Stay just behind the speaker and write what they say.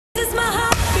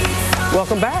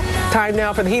Welcome back. Time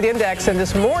now for the Heat Index and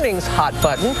this morning's hot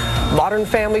button. Modern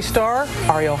Family star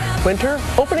Ariel Winter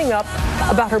opening up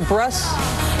about her breast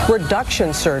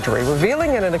reduction surgery,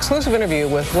 revealing in an exclusive interview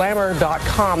with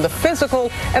Glamour.com the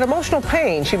physical and emotional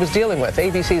pain she was dealing with.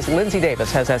 ABC's Lindsay Davis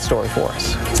has that story for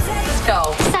us.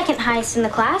 Go. Second highest in the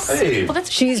class. Hey. Well,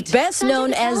 She's best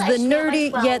known as the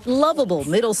nerdy yet lovable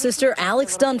middle sister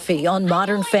Alex Dunphy on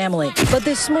Modern Family. But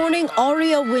this morning,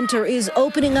 Ariel Winter is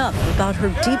opening up about her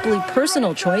deeply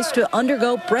personal choice to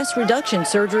undergo breast reduction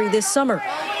surgery this summer,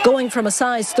 going from a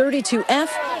size 32F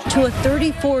to a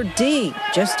 34D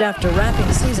just after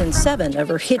wrapping season 7 of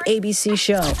her hit ABC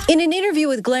show. In an interview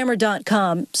with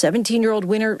Glamour.com, 17-year-old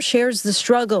Winter shares the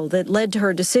struggle that led to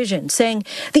her decision, saying,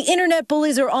 "The internet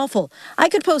bullies are awful. I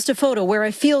could post a photo where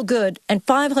I feel good and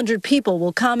 500 people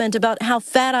will comment about how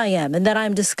fat I am and that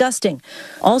I'm disgusting."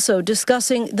 Also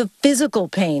discussing the physical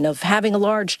pain of having a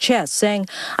large chest, saying,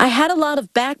 "I had a lot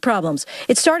of back problems.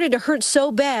 It started to hurt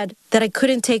so bad that I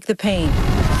couldn't take the pain."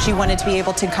 She wanted to be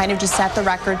able to kind of just set the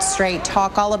record straight,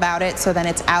 talk all about it, so then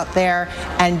it's out there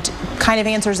and kind of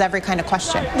answers every kind of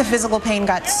question. The physical pain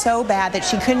got so bad that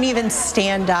she couldn't even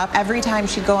stand up. Every time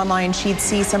she'd go online, she'd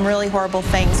see some really horrible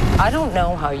things. I don't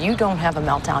know how you don't have a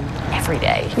meltdown every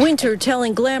day. Winter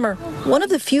telling Glamour one of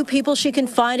the few people she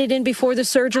confided in before the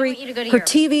surgery, her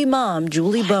TV mom,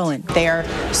 Julie Bowen. They're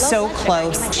so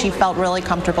close. She felt really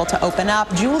comfortable to open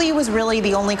up. Julie was really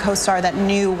the only co-star that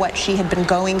knew what she had been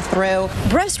going through.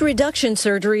 Breast reduction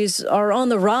surgeries are on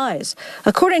the rise.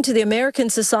 According to the American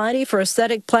Society for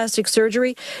Aesthetic Plastic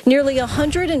Surgery, nearly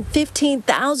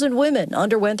 115,000 women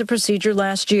underwent the procedure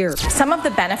last year. Some of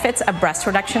the benefits of breast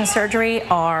reduction surgery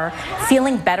are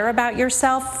feeling better about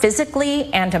yourself physically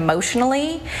and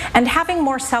emotionally, and having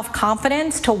more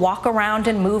self-confidence to walk around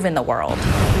and move in the world.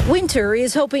 Winter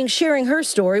is hoping sharing her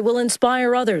story will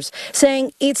inspire others,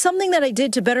 saying, "It's something that I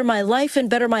did to better my life and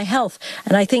better my health,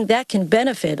 and I think that can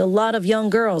benefit a lot of young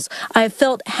girls. I have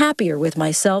felt happier with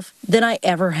myself than I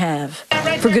ever have."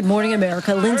 For Good Morning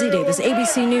America, Lindsay Davis,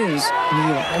 ABC News, New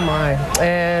York. Oh my.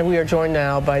 And we are joined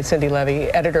now by Cindy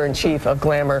Levy, editor-in-chief of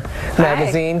Glamour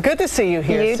magazine. Good to see you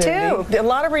here, You Cindy. too. A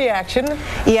lot of reaction.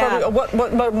 Yeah. What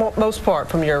most part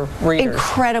from your readers?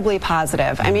 Incredibly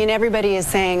positive. I mean, everybody is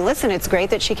saying, listen, it's great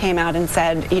that she came out and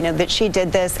said, you know, that she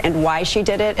did this and why she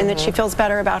did it and that she feels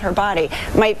better about her body.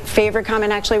 My favorite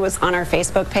comment actually was on our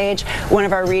Facebook page. One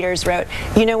of our readers wrote,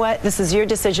 "You know what? This is your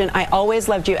decision. I always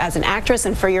loved you as an actress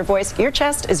and for your voice. Your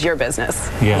chest is your business."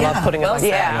 Yeah. I love putting it like that.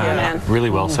 Yeah, man. Really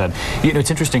well said. You know,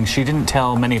 it's interesting. She didn't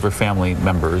tell many of her family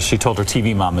members. She told her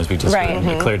TV mom, as we just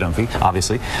heard, Claire Dunphy,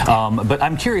 obviously. But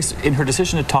I'm curious, in her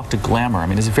decision to talk to Glamour, I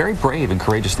mean, it's a very brave and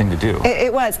courageous thing to do.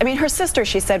 It was. I mean, her sister,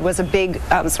 she said, was a big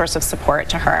source of support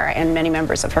to her and many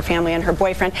members of her family and her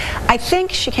boyfriend. I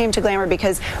think she came to Glamour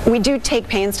because we do take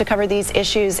pains to cover these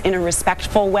issues in a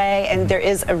respectful way, and there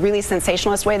is a really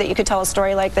sensationalist way that you could tell a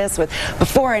story like this with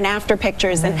before and after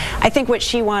pictures, and I think what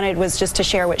she wanted was just to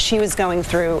share what she was going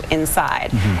through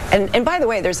inside. And by the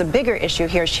way, there's a bigger issue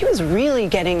here. She was really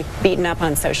getting beaten up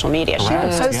on social media. She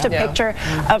would post a picture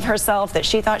of herself that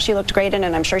she thought she looked great in,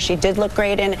 and I'm sure she did look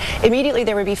great in. Immediately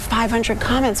there would be 500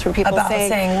 comments from people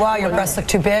saying, "Wow, your breasts look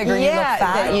too big," or "You look fat."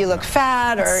 That you look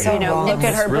fat, or so you know, wrong. look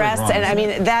at her really breasts. wrong. And I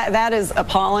mean, that is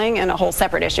appalling and a whole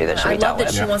separate issue that should be dealt with. I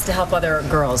love that she wants to help other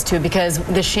girls too, because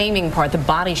the shaming part, the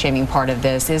body shaming part of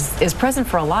this is present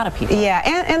for a lot of people. Yeah,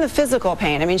 and the physical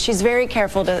pain. I mean, she's very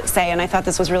careful to say, and I thought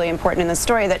this was really important in the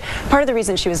story, that part of the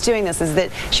reason she was doing this is that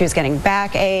she was getting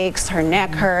back aches, her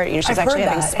neck hurt, you know, she's actually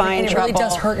having spine trouble. It really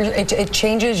does hurt. It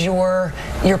changes your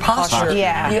posture.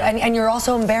 Yeah. And you're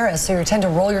also embarrassed, so you tend to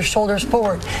roll your shoulders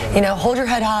forward. You know, hold your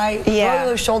head high, roll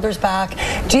those shoulders back.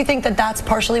 Do you think that that's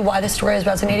partially why this story has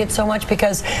resonated so much?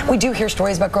 Because we do hear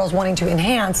stories about girls wanting to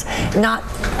enhance. Not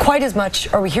quite as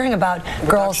much are we hearing about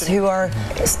girls who are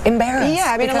embarrassed.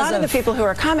 Yeah, I mean, a lot of the people who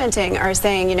are commenting are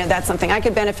saying, you know, that's something I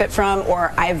could benefit from,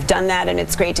 or I've done that and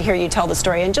it's great to hear you tell the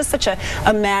story in just such a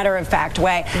matter-of-fact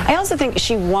way. I also think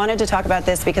she wanted to talk about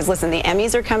this because, listen, the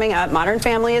Emmys are coming up, Modern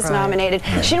Family is nominated.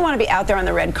 She didn't want to be out there on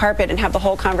the red carpet and have the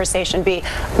whole conversation be,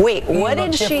 wait, what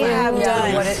did she have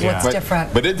done? What's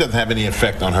different? But it doesn't have any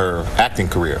effect on her acting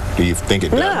career. Do you think it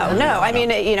does? No. I mean,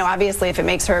 you know, obviously if it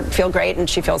makes her feel great and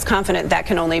she feels confident, that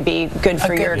can only be good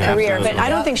for your career. But I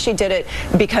don't think she did it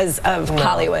because of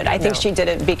Hollywood. I think she did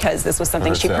it because this was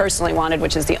something she personally wanted,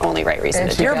 which is the only right reason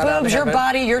to do it. Your boobs, your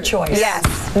body, your choice.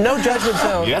 Yes. No judgment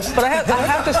zone. Yes. But I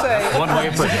have to say. One way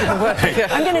of putting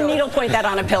it. I'm going to needle point that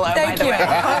on a pillow, by the way.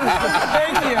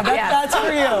 Thank you. That's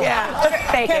for you. Yeah.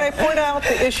 Thank you. Can I point out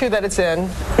the issue that it's in?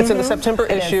 It's in the September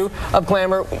issue of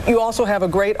Glamour. You also have a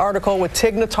great article with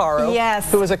Tig Notaro,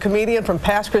 who is a comedian from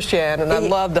Past Christian, and I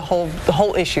love the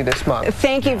whole issue this month.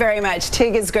 Thank you very much.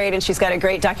 Tig is great, and she's got a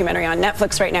great documentary on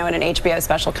Netflix right now and an HBO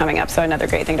special coming up, so another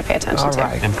great thing to pay attention to. All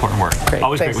right. Important work. Great.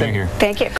 Always Thanks, great when you're here. Thank you.